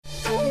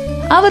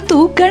ಅವತ್ತು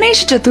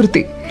ಗಣೇಶ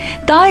ಚತುರ್ಥಿ.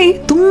 ತಾಯಿ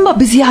ತುಂಬಾ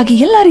ಬ್ಯುಸಿಯಾಗಿ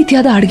ಎಲ್ಲಾ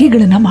ರೀತಿಯಾದ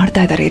ಅಡುಗೆಗಳನ್ನ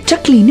ಮಾಡ್ತಾ ಇದ್ದಾರೆ.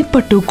 ಚಕ್ಲಿ,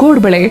 ನಿಪ್ಪಟ್ಟು,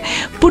 ಕೋಡ್ಬಳೆ.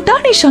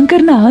 ಪುಟಾಣಿ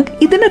ಶಂಕರ್ನಾಗ್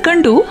ಇದನ್ನ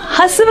ಕಂಡು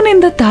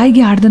ಹಸುವಿನಿಂದ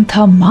ತಾಯಿಗೆ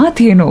ಆಡಿದಂತಹ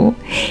ಮಾತೇನು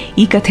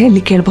ಈ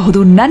ಕಥೆಯಲ್ಲಿ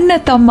ಕೇಳಬಹುದು. ನನ್ನ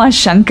ತಮ್ಮ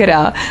ಶಂಕರ.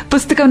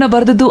 ಪುಸ್ತಕವನ್ನ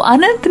ಬರೆದದ್ದು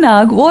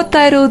ಅನಂತ್ನಾಗ್,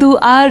 ಓದ್ತಾ ಇರೋದು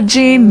RJ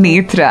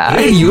ನೇತ್ರ.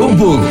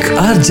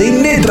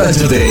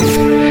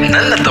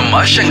 ನನ್ನ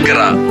ತಮ್ಮ ಶಂಕರ.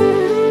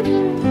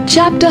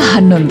 ಚಾಪ್ಟರ್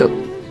 11.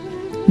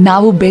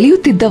 ನಾವು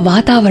ಬೆಳೆಯುತ್ತಿದ್ದ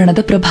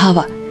ವಾತಾವರಣದ ಪ್ರಭಾವ.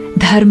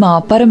 ಧರ್ಮ,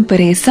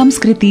 ಪರಂಪರೆ,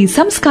 ಸಂಸ್ಕೃತಿ,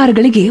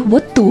 ಸಂಸ್ಕಾರಗಳಿಗೆ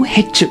ಒತ್ತು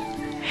ಹೆಚ್ಚು.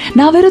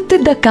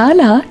 ನಾವಿರುತ್ತಿದ್ದ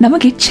ಕಾಲ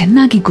ನಮಗೆ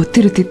ಚೆನ್ನಾಗಿ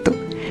ಗೊತ್ತಿರುತ್ತಿತ್ತು.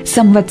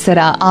 ಸಂವತ್ಸರ,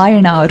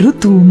 ಆಯಣ,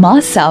 ಋತು,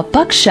 ಮಾಸ,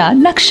 ಪಕ್ಷ,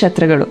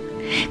 ನಕ್ಷತ್ರಗಳು.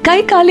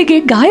 ಕೈಕಾಲಿಗೆ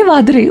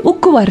ಗಾಯವಾದರೆ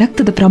ಉಕ್ಕುವ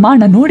ರಕ್ತದ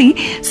ಪ್ರಮಾಣ ನೋಡಿ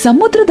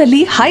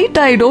ಸಮುದ್ರದಲ್ಲಿ ಹೈ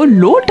ಟೈಡೋ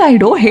ಲೋ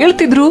ಟೈಡೋ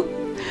ಹೇಳ್ತಿದ್ರು.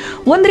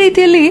 ಒಂದ್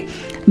ರೀತಿಯಲ್ಲಿ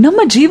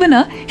ನಮ್ಮ ಜೀವನ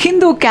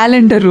ಹಿಂದೂ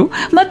ಕ್ಯಾಲೆಂಡರು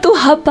ಮತ್ತು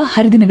ಹಬ್ಬ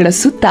ಹರಿದಿನಗಳ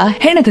ಸುತ್ತ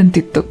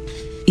ಹೆಣದಂತಿತ್ತು.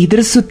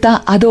 ಇದರ ಸುತ್ತ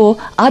ಅದೋ,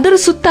 ಅದರ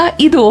ಸುತ್ತ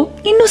ಇದೋ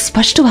ಇನ್ನೂ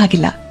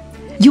ಸ್ಪಷ್ಟವಾಗಿಲ್ಲ.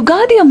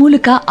 ಯುಗಾದಿಯ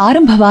ಮೂಲಕ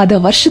ಆರಂಭವಾದ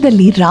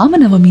ವರ್ಷದಲ್ಲಿ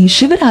ರಾಮನವಮಿ,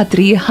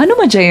 ಶಿವರಾತ್ರಿ,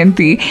 ಹನುಮ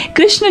ಜಯಂತಿ,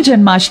 ಕೃಷ್ಣ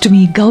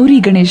ಜನ್ಮಾಷ್ಟಮಿ, ಗೌರಿ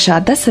ಗಣೇಶ,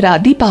 ದಸರಾ,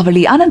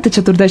 ದೀಪಾವಳಿ, ಅನಂತ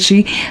ಚತುರ್ದಶಿ,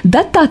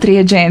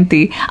 ದತ್ತಾತ್ರೇಯ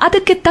ಜಯಂತಿ.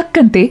 ಅದಕ್ಕೆ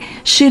ತಕ್ಕಂತೆ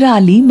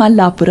ಶಿರಾಲಿ,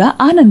 ಮಲ್ಲಾಪುರ,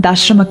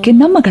 ಆನಂದಾಶ್ರಮಕ್ಕೆ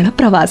ನಮ್ಮಗಳ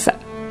ಪ್ರವಾಸ.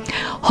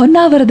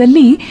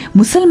 ಹೊನ್ನಾವರದಲ್ಲಿ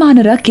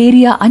ಮುಸಲ್ಮಾನರ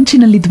ಕೇರಿಯ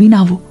ಅಂಚಿನಲ್ಲಿದ್ವಿ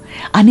ನಾವು.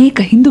 ಅನೇಕ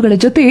ಹಿಂದೂಗಳ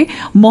ಜೊತೆ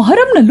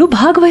ಮೊಹರಂನಲ್ಲೂ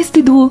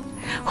ಭಾಗವಹಿಸ್ತಿದ್ವು.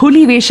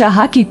 ಹುಲಿ ವೇಷ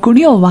ಹಾಕಿ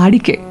ಕುಣಿಯೋ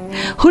ವಾಡಿಕೆ.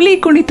 ಹುಲಿ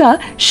ಕುಣಿತ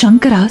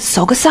ಶಂಕರ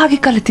ಸೊಗಸಾಗಿ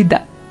ಕಲಿತಿದ್ದ.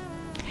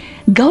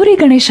 ಗೌರಿ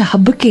ಗಣೇಶ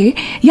ಹಬ್ಬಕ್ಕೆ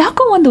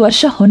ಯಾಕೋ ಒಂದು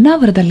ವರ್ಷ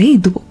ಹೊನ್ನಾವರದಲ್ಲೇ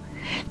ಇದ್ದುವು.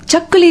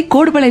 ಚಕ್ಕಲಿ,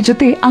 ಕೋಡ್ಬಳೆ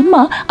ಜೊತೆ ಅಮ್ಮ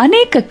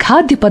ಅನೇಕ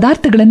ಖಾದ್ಯ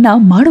ಪದಾರ್ಥಗಳನ್ನ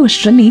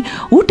ಮಾಡುವಷ್ಟರಲ್ಲಿ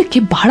ಊಟಕ್ಕೆ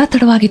ಬಹಳ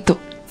ತಡವಾಗಿತ್ತು.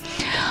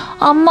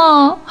 ಅಮ್ಮ,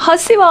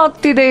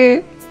 ಹಸಿವಾಗ್ತಿದೆ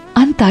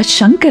ಅಂತ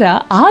ಶಂಕರ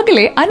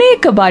ಆಗಲೇ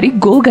ಅನೇಕ ಬಾರಿ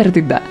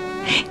ಗೋಗರೆದಿದ್ದ.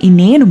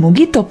 ಇನ್ನೇನು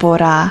ಮುಗೀತೋ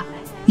ಪೋರಾ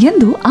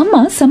ಎಂದು ಅಮ್ಮ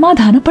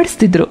ಸಮಾಧಾನ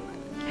ಪಡಿಸ್ತಿದ್ರು.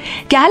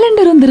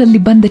 ಕ್ಯಾಲೆಂಡರ್ ಒಂದರಲ್ಲಿ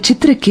ಬಂದ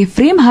ಚಿತ್ರಕ್ಕೆ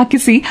ಫ್ರೇಮ್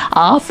ಹಾಕಿಸಿ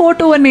ಆ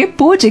ಫೋಟೋವನ್ನೇ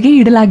ಪೂಜೆಗೆ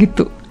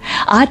ಇಡಲಾಗಿತ್ತು.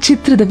 ಆ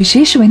ಚಿತ್ರದ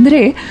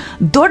ವಿಶೇಷವೆಂದರೆ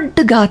ದೊಡ್ಡ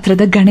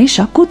ಗಾತ್ರದ ಗಣೇಶ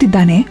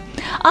ಕೂತಿದ್ದಾನೆ.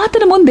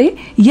 ಆತನ ಮುಂದೆ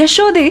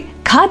ಯಶೋದೆ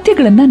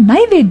ಖಾದ್ಯಗಳನ್ನ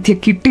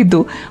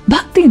ನೈವೇದ್ಯಕ್ಕಿಟ್ಟಿದ್ದು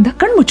ಭಕ್ತಿಯಿಂದ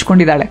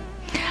ಕಣ್ಮುಚ್ಕೊಂಡಿದ್ದಾಳೆ.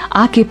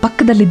 ಆಕೆ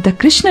ಪಕ್ಕದಲ್ಲಿದ್ದ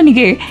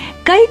ಕೃಷ್ಣನಿಗೆ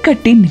ಕೈ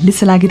ಕಟ್ಟಿ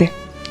ನಿಲ್ಲಿಸಲಾಗಿದೆ.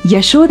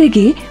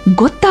 ಯಶೋದೆಗೆ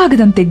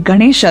ಗೊತ್ತಾಗದಂತೆ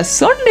ಗಣೇಶ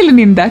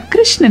ಸೊಂಡಿಲಿನಿಂದ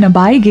ಕೃಷ್ಣನ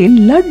ಬಾಯಿಗೆ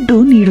ಲಡ್ಡು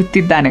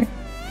ನೀಡುತ್ತಿದ್ದಾನೆ.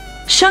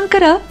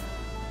 ಶಂಕರ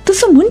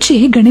ತುಸು ಮುಂಚೆ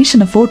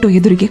ಗಣೇಶನ ಫೋಟೋ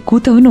ಎದುರಿಗೆ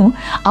ಕೂತವನು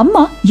ಅಮ್ಮ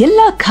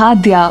ಎಲ್ಲಾ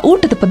ಖಾದ್ಯ,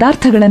 ಊಟದ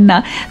ಪದಾರ್ಥಗಳನ್ನ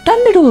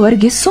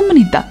ತಂದಿಡುವವರೆಗೆ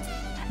ಸುಮ್ಮನಿದ್ದ.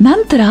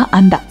 ನಂತರ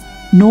ಅಂದ,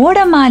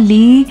 ನೋಡಮ್ಮ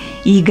ಅಲ್ಲಿ,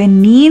 ಈಗ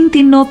ನೀನ್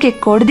ತಿನ್ನೋಕೆ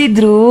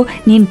ಕೊಡ್ದಿದ್ರು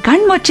ನೀನ್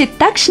ಕಣ್ಮುಚ್ಚಿದ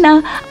ತಕ್ಷಣ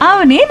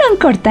ಅವನೇ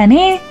ನಂಗೆ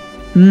ಕೊಡ್ತಾನೆ.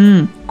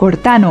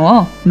 ಕೊಡ್ತಾನೋ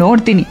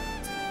ನೋಡ್ತೀನಿ.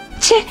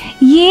 ಛೇ,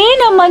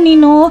 ಏನಮ್ಮ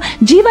ನೀನು,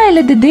 ಜೀವ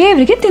ಇಲ್ಲದ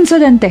ದೇವರಿಗೆ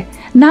ತಿನ್ಸೋದಂತೆ.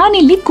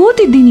 ನಾನಿಲ್ಲಿ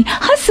ಕೂತಿದ್ದೀನಿ,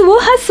 ಹಸುವು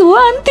ಹಸುವು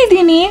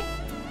ಅಂತಿದ್ದೀನಿ.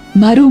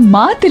 ಮರು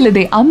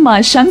ಮಾತಿಲ್ಲದೆ ಅಮ್ಮ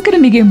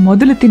ಶಂಕರನಿಗೆ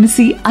ಮೊದಲು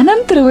ತಿನ್ನಿಸಿ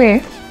ಅನಂತರವೇ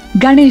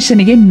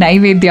ಗಣೇಶನಿಗೆ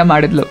ನೈವೇದ್ಯ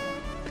ಮಾಡಿದ್ಲು.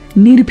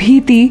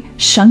 ನಿರ್ಭೀತಿ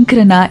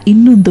ಶಂಕರನ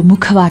ಇನ್ನೊಂದು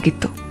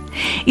ಮುಖವಾಗಿತ್ತು.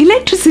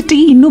 ಇಲೆಕ್ಟ್ರಿಸಿಟಿ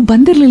ಇನ್ನೂ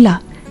ಬಂದಿರಲಿಲ್ಲ.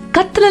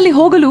 ಕತ್ತಲಲ್ಲಿ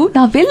ಹೋಗಲು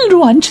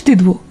ನಾವೆಲ್ಲರೂ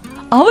ಹಂಚುತ್ತಿದ್ವು.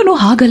 ಅವನು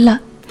ಹಾಗಲ್ಲ.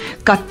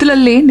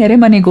 ಕತ್ತಲಲ್ಲೇ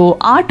ನೆರೆಮನೆಗೋ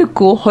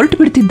ಆಟಕ್ಕೋ ಹೊರಟು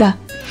ಬಿಡ್ತಿದ್ದ.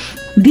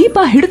 ದೀಪ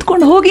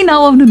ಹಿಡಿದುಕೊಂಡು ಹೋಗಿ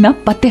ನಾವು ಅವನನ್ನ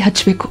ಪತ್ತೆ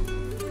ಹಚ್ಚಬೇಕು.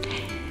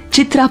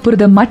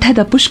 ಚಿತ್ರಾಪುರದ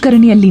ಮಠದ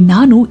ಪುಷ್ಕರಣಿಯಲ್ಲಿ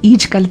ನಾನು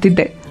ಈಜು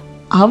ಕಲಿತಿದ್ದೆ.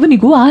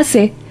 ಅವನಿಗೂ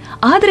ಆಸೆ,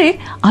 ಆದರೆ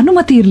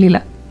ಅನುಮತಿ ಇರಲಿಲ್ಲ.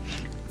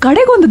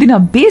 ಕಡೆಗೊಂದು ದಿನ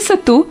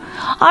ಬೇಸತ್ತು,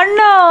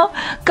 ಅಣ್ಣ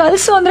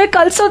ಕಲ್ಸು ಅಂದ್ರೆ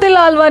ಕಲ್ಸೋದಿಲ್ಲ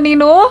ಅಲ್ವಾ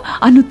ನೀನು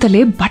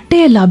ಅನ್ನುತ್ತಲೇ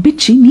ಬಟ್ಟೆಯೆಲ್ಲ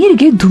ಬಿಚ್ಚಿ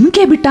ನೀರಿಗೆ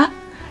ಧುಮುಕೆ ಬಿಟ್ಟ.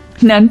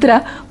 ನಂತರ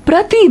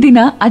ಪ್ರತಿದಿನ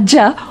ಅಜ್ಜ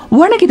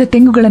ಒಣಗಿದ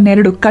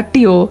ತೆಂಗುಗಳನ್ನೆರಡು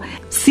ಕಟ್ಟಿಯೋ,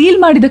 ಸೀಲ್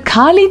ಮಾಡಿದ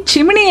ಖಾಲಿ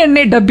ಚಿಮಣಿ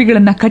ಎಣ್ಣೆ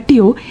ಡಬ್ಬಿಗಳನ್ನ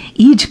ಕಟ್ಟಿಯೋ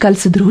ಈಜು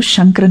ಕಲ್ಸಿದ್ರು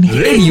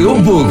ಶಂಕರನಿಗೆ.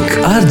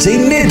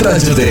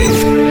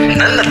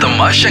 ನನ್ನ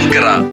ತಮ್ಮ ಶಂಕರ.